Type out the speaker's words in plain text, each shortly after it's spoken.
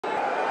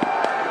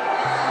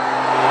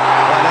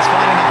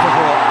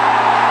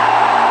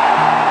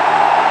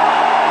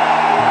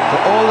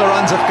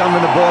runs have come when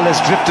the ball has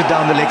drifted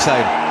down the leg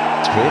side.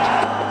 It's great.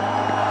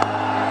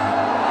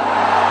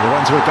 The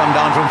runs will come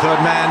down from third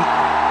man.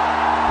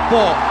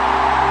 4.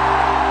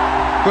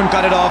 Couldn't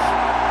cut it off.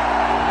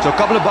 So a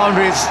couple of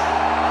boundaries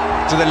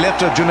to the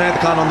left of Junaid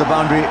Khan on the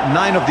boundary.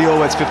 9 of the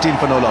overs, 15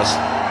 for no loss.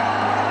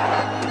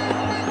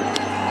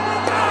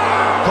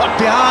 Got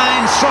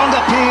behind, strong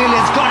appeal,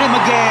 it's got him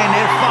again.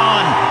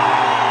 Irfan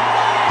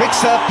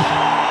picks up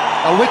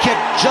a wicket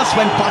just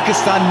when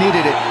Pakistan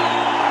needed it.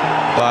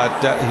 But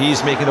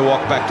he's making the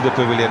walk back to the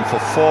pavilion for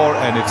 4,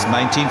 and it's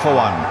 19 for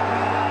 1.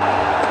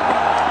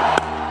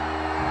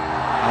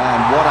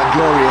 And what a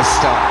glorious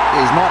start.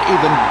 He's not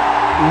even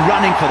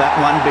running for that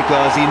one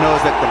because he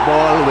knows that the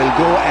ball will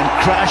go and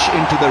crash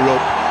into the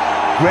rope.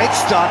 Great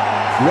start,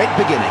 great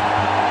beginning.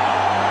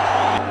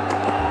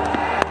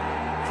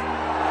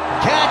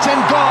 Catch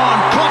and gone,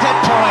 caught at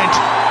point.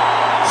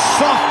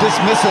 Soft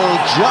dismissal,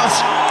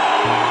 just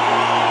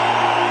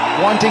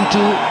wanting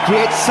to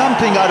create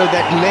something out of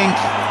that length.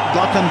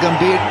 Gautam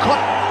Gambhir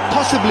caught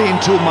possibly in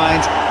 2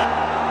 minds.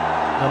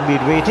 Gambhir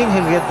waiting,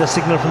 he'll get the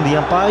signal from the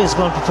umpire. He's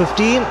gone for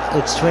 15,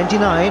 it's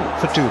 29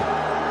 for 2.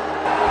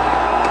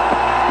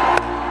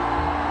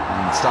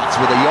 Starts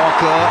with a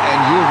Yorker and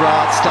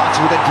Yuvraj starts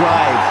with a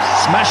drive,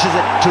 smashes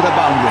it to the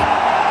boundary.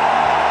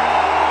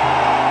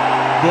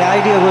 The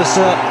idea was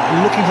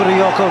looking for a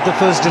Yorker of the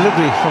first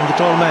delivery from the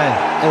tall man,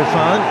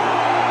 Irfan.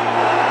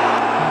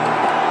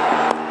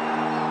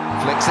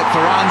 Flicks it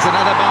for runs,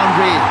 another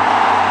boundary.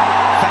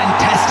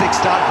 Fantastic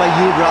start by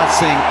Yuvraj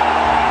Singh.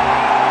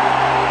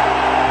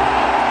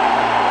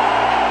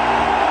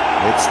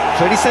 It's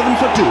 37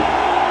 for 2. It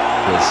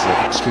was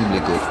extremely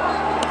good.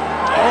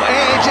 Oh,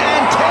 edge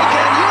and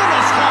taken.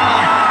 Yunus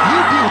Khan, you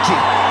beauty.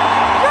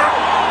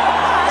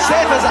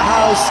 Safe as a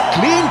house,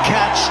 clean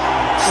catch.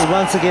 So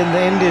once again,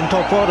 the Indian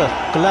top order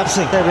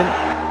collapsing. 7.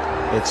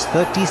 It's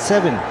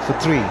 37 for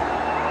 3.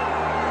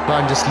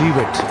 Can't just leave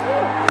it.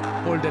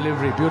 Full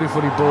delivery,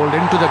 beautifully bowled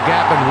into the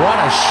gap, and what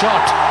a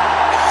shot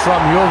from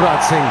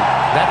Yuvraj Singh.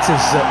 That's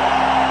his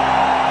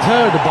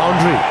 3rd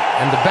boundary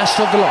and the best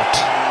of the lot.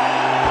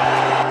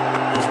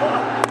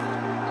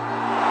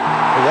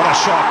 What a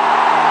shot.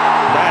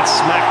 That's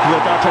smacked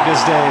with utter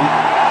disdain.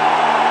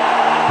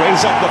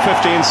 Brings up the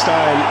 15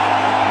 style.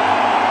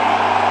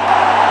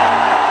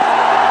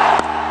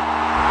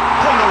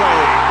 Pulled away.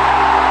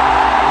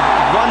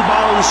 1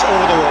 bounce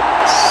over the rope.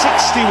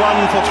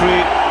 61 for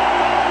 3.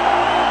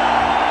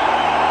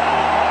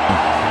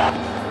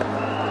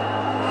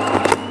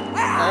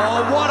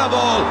 Oh, what a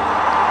ball!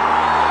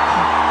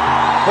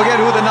 Forget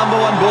who the number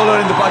 1 bowler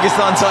in the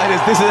Pakistan side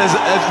is. This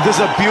is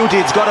a beauty.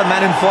 It's got a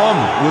man in form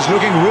who's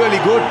looking really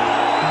good.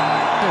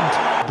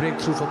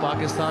 Breakthrough for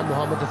Pakistan.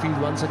 Mohammad Hafeez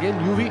once again.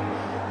 UV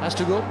has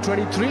to go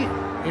 23.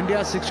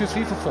 India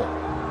 63 for 4.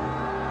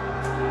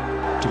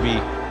 To be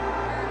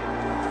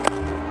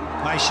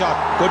nice shot,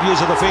 good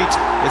use of the feet.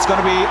 It's going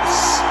to be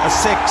a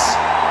 6.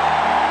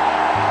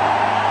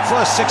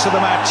 First 6 of the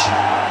match.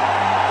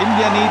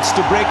 India needs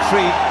to break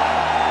free.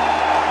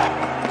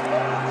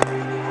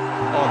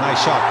 Oh, nice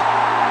shot.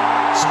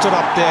 Stood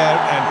up there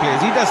and plays.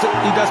 He does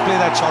play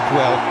that shot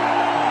well.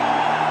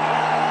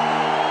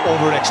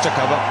 Over extra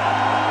cover.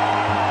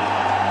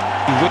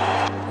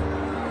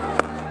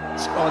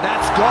 Oh,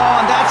 that's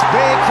gone. That's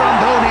big from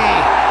Dhoni.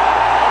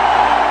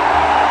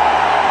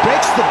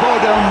 Breaks the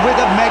boredom with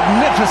a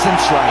magnificent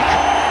strike.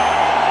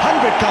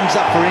 100 comes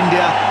up for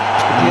India.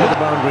 Near the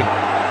boundary.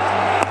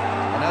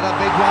 Another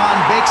big one.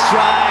 Big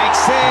strike.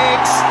 6.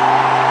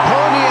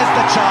 Dhoni is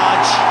the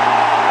charge.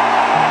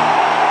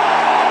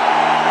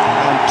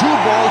 And 2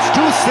 balls,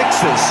 2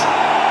 sixes.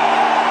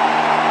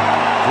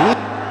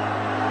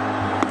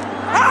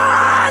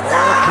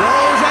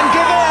 Close and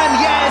given.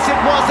 Yes, it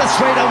was the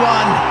straighter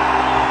one.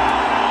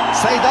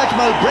 Saeed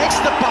Ajmal breaks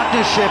the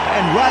partnership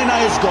and Raina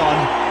is gone.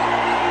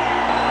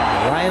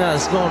 Raina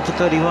has gone for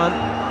 31.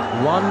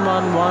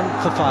 1-1-1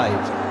 for 5.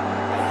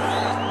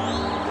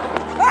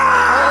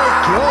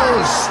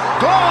 Close.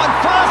 Gone.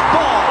 Fast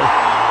ball.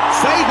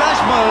 Saeed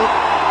Ajmal.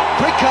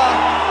 Quicker,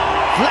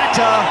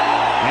 flatter,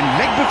 and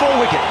leg before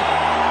wicket.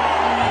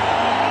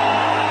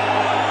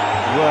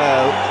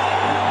 Well,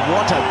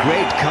 what a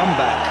great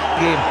comeback.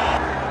 Game.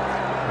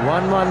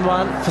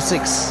 1-1-1 for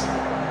 6.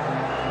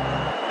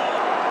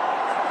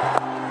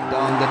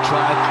 Down the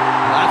track.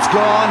 That's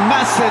gone.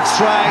 Massive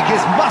strike.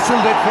 He's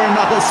muscled it for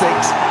another 6.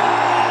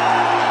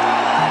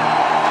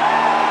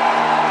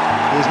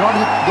 He's not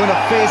going to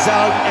phase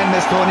out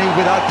MS Dhoni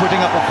without putting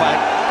up a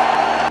fight.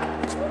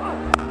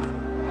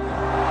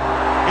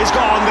 He's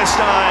gone this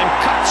time.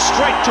 Cut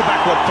straight to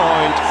backward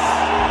point.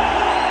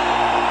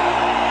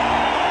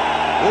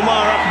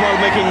 Umar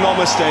Akmal making no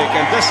mistake,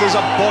 and this is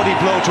a body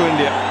blow to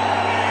India.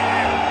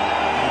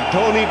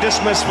 Dhoni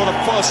dismissed for the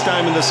first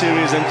time in the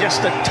series, and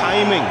just the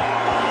timing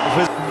of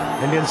his...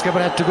 Indian skipper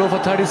had to go for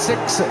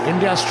 36.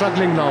 India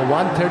struggling now.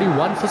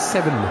 131 for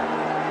 7.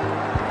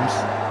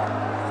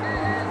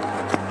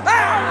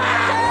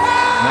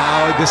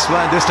 Now this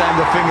time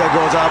the finger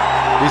goes up.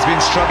 He's been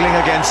struggling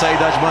against Saeed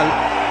Ajmal.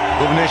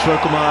 Bhuvneshwar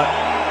Kumar.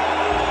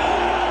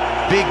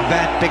 Big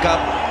bat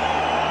pickup.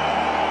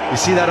 You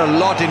see that a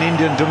lot in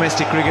Indian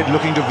domestic cricket,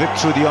 looking to whip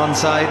through the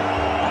onside.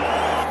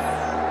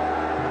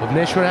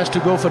 Bhuvneshwar has to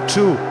go for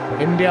 2.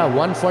 India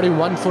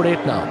 141 for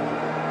 8 now.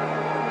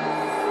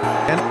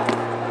 And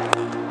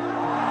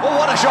oh,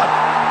 what a shot!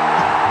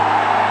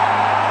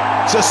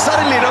 So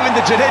suddenly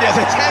Ravindra Jadeja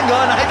says, hang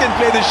on, I can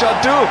play this shot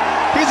too.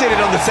 He's hit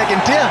it on the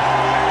second tier.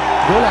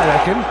 Goal, I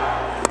reckon.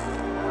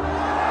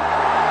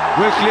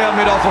 Will clear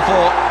mid-off for 4.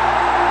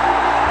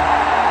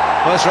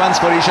 First runs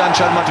for Ishant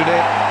Sharma today.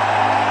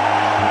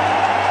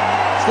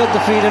 It's got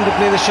the freedom to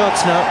play the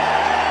shots now.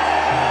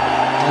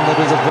 And that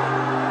was a...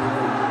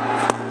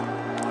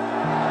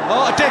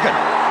 Oh, taken.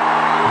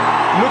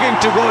 Looking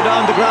to go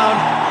down the ground.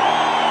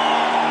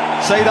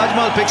 Saeed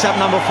Ajmal picks up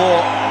number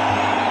 4.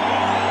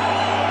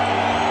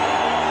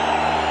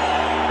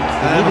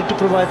 He needed to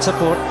provide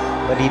support,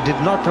 but he did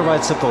not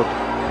provide support.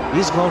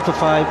 He's gone for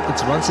 5.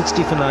 It's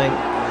 160 for 9.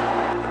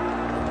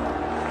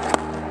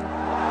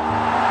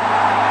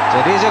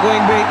 Jadeja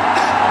going big.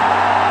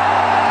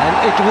 And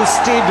it will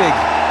stay big.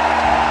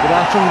 Good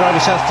afternoon, Ravi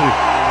Shastri.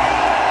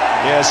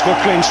 Yes, good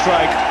clean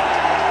strike.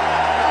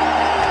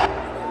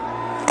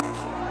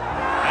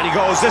 And he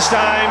goes this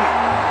time.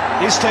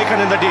 He's taken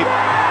in the deep.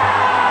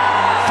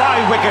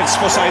 5 wickets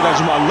for Saeed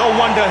Ajmal. No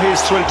wonder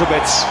he's thrilled to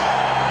bits.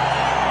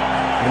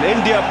 And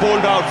India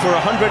bowled out for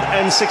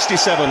 167.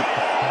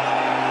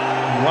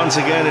 Once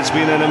again, it's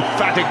been an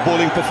emphatic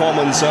bowling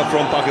performance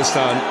from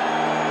Pakistan.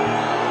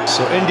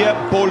 So India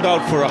bowled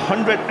out for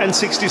 167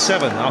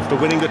 after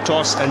winning the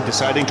toss and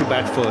deciding to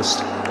bat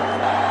first.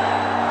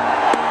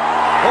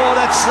 Oh,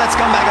 that's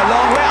come back a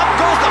long way. Up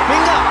goes the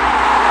finger.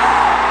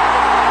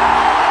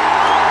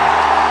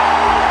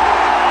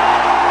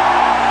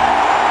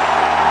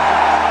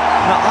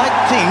 Now I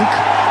think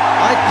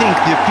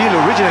the appeal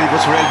originally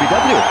was for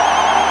LBW.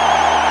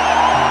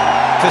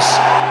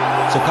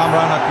 So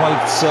Kamran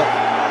Akmal's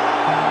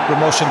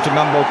promotion to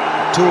number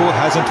 2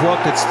 hasn't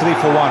worked. It's 3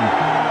 for 1.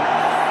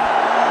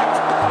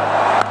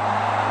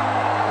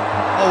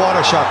 Oh, what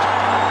a shot.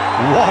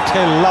 What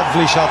a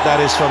lovely shot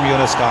that is from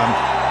Yunus Khan.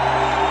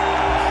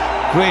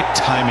 Great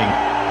timing.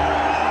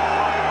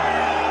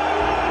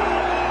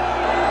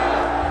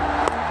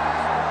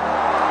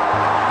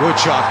 Good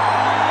shot.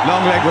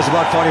 Long leg was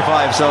about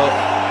 45, so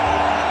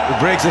it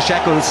breaks the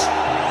shackles.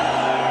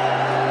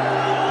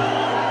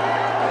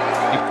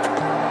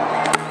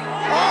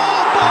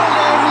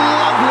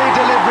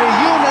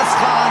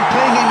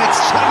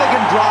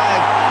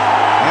 Drive,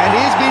 and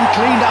he's been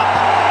cleaned up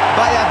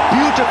by a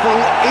beautiful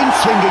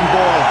in-swinging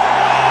ball.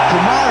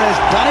 Kumar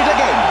has done it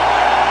again.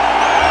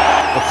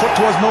 The foot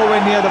was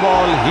nowhere near the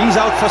ball.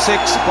 He's out for 6.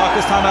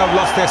 Pakistan have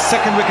lost their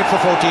second wicket for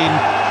 14.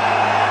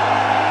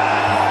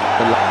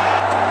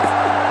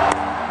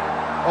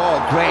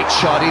 Oh, great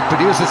shot. He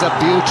produces a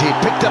beauty.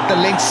 Picked up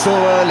the links so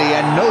early,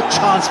 and no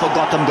chance for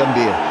Gautam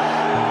Gambhir.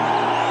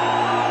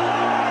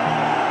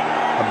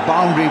 A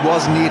boundary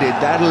was needed.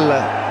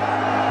 That'll...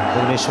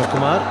 Bhuvneshwar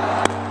Kumar.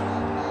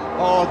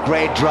 Oh,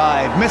 great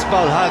drive.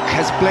 Misbah Haq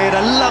has played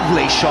a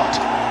lovely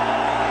shot.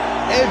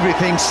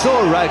 Everything so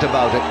right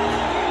about it.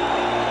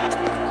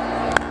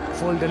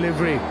 Full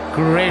delivery.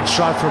 Great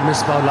shot from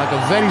Misbah Haq.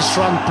 A very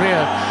strong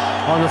player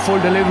on the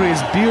full delivery.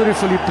 Is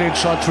beautifully played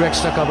shot through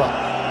extra cover.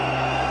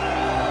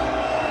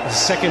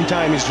 Second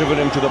time he's driven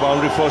him to the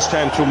boundary. First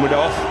time through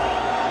mid-off.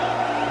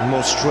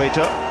 More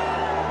straighter.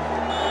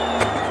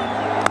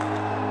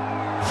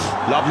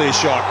 Lovely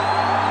shot.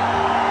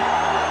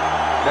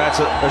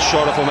 That's a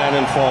shot of a man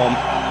in form.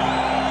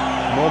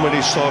 The moment he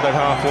saw that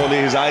half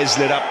volley, his eyes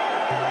lit up.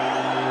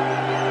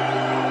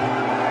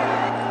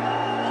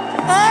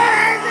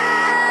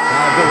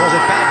 Was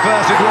it bad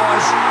burst? It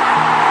was.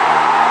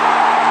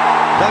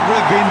 That would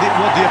have been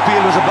what the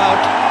appeal was about.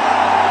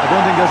 I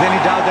don't think there's any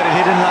doubt that it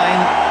hit in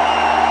line.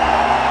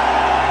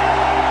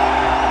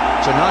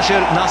 So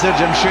Nasir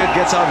Jamshed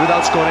gets out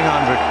without scoring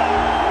 100.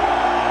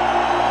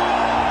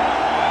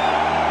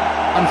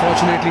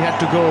 Unfortunately had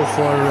to go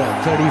for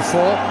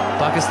 34.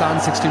 Pakistan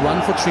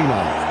 61 for 3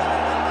 now.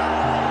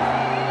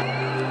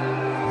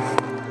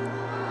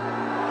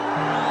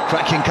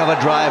 Cracking cover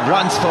drive,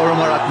 runs for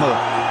Umar Akmal.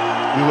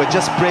 We were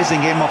just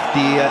praising him of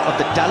the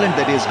talent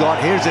that he's got.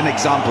 Here's an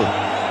example.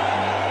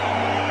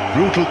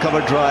 Brutal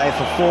cover drive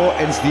for 4,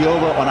 ends the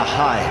over on a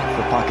high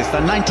for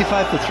Pakistan.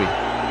 95 for 3.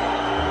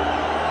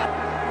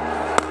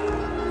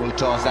 Full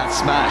toss, that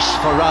smash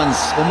for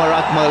runs. Umar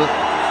Akmal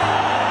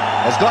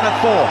has got a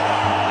 4.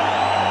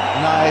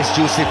 Nice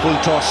juicy full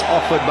toss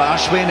offered by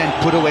Ashwin and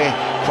put away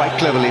quite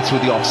cleverly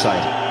through the offside.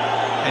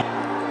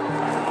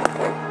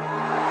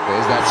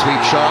 There's that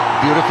sweep shot,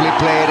 beautifully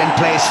played and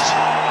placed.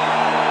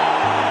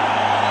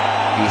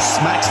 He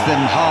smacks them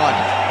hard,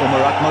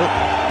 Umar Akmal.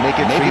 Make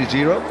it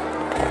 3-0.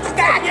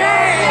 Taken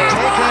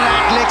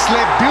at leg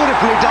slip,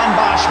 beautifully done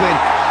by Ashwin.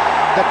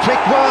 The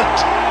trick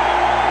worked.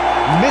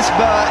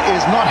 Misbah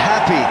is not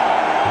happy.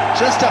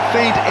 Just a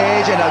faint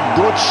edge and a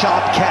good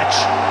sharp catch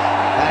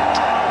at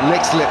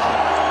leg slip.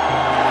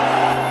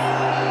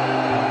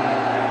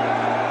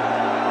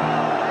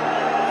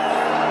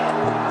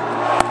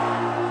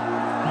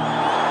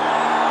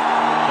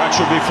 That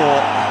should be 4.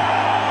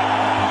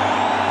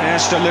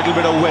 Just a little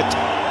bit of width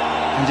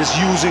and just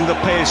using the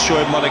pace,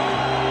 Shoaib Malik.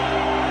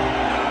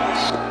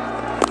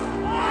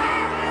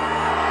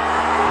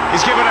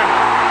 He's given it.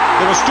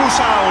 There was two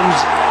sounds.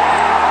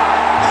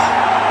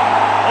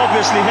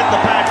 Obviously hit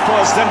the pad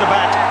first, then the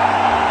bat.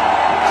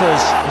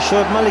 First,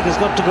 Shoaib Malik has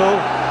got to go.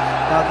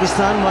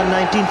 Pakistan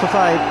 119 for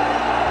 5.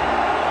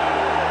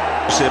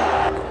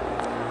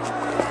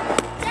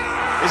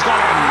 He's got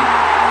him.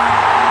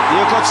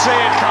 You could see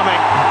it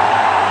coming.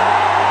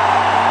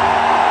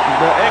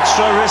 The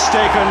extra risk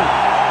taken.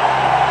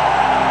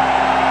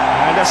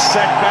 And a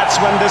set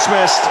batsman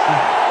dismissed.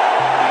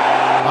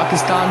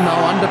 Pakistan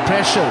now under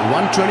pressure,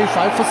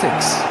 125 for 6.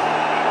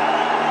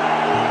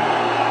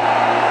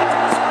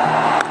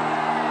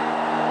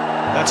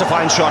 That's a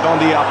fine shot on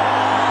the up.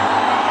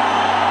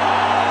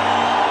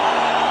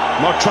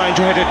 Not trying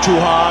to hit it too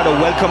hard. A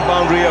welcome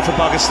boundary here for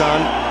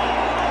Pakistan.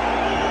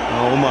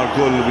 Now Umar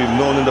Gul, we've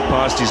known in the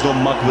past, he's no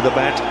mug with the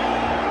bat.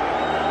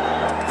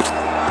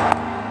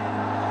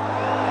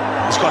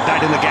 He's got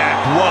that in the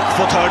gap. Work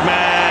for third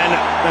man,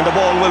 and the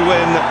ball will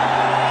win.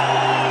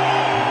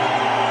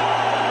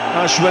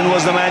 Ashwin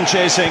was the man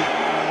chasing.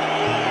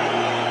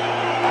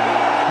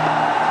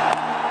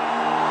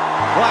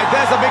 Right,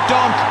 there's the big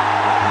donk.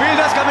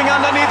 Fielders coming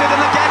underneath it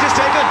and the catch is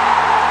taken.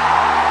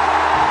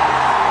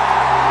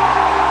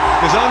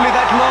 It's only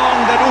that long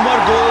that Umar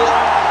Gul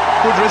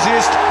could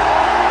resist.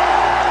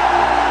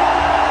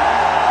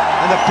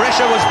 And the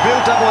pressure was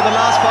built up over the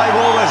last 5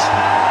 overs.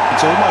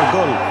 So Umar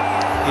Gul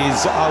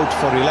is out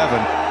for 11.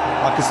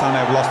 Pakistan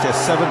have lost their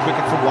 7th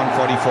wicket for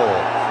 144.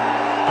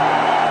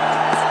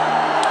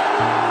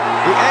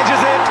 He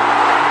edges it.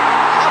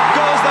 Up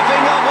goes the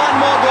finger. One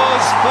more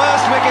goes.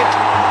 First wicket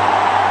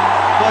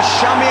for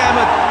Shami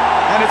Ahmed.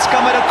 And it's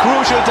come at a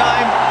crucial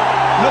time.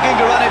 Looking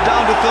to run it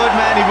down to third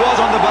man. He was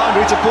on the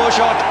boundary. It's a poor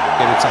shot.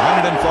 It's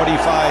 145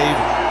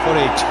 for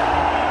 8.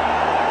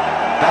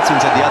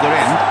 Batsman's at the other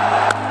end.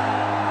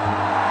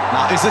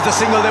 Now, is this the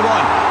single they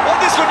want? Oh,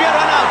 this could be a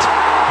run out.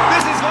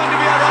 This is going to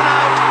be a run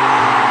out.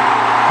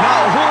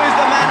 Now, who is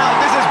the man out?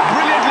 This is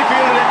brilliantly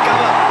fielded at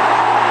cover.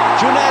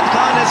 Junaid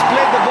Khan has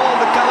played the ball.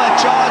 The cover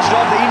charged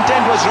off. The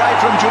intent was right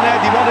from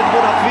Junaid. He wanted to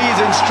put Hafiz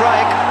in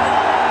strike.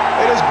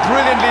 It is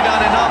brilliantly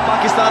done, and now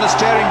Pakistan is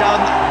staring down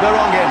the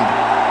wrong end.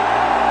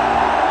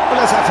 Well,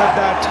 let's have heard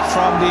that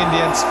from the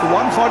Indians.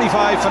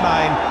 145 for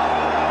 9.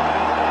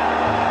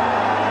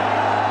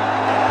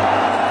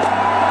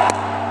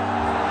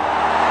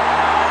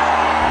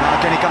 Now,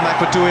 can he come back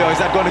for 2 here?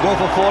 Is that going to go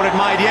for 4? It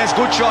might. Yes,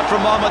 good shot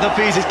from Mohammad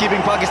Hafiz. He's keeping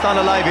Pakistan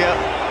alive here.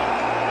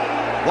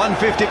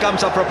 150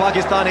 comes up for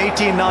Pakistan.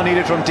 18 now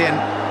needed from 10.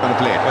 Going to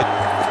play it.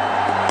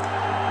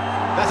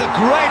 That's a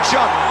great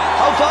shot.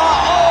 How far?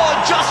 Oh,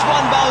 just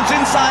one bounce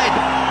inside.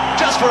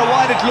 Just for a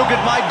while it looked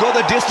it might go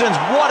the distance.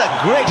 What a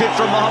great hit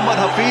from Mohammad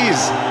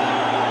Hafiz.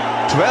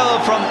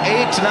 12 from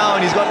 8 now,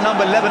 and he's got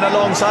number 11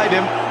 alongside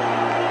him.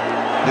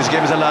 This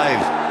game is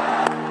alive.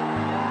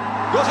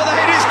 Goes for the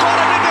hit. He's caught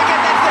a mid-wicket.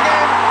 That's the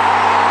game.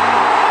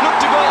 Look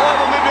to go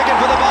over mid-wicket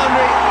for the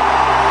boundary.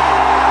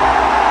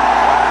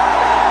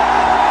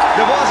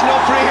 There was no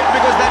free hit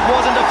because that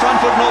wasn't a front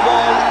foot no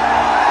ball.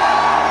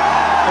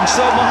 And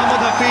so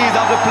Mohammad Hafiz,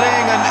 after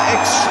playing an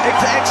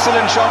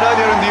excellent shot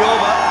earlier in the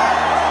over,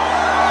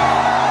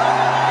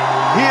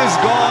 he is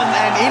gone,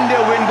 and India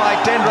win by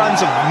 10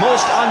 runs. A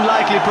most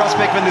unlikely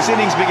prospect when this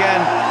innings began.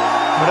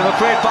 But I'm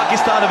afraid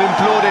Pakistan have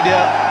imploded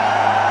here.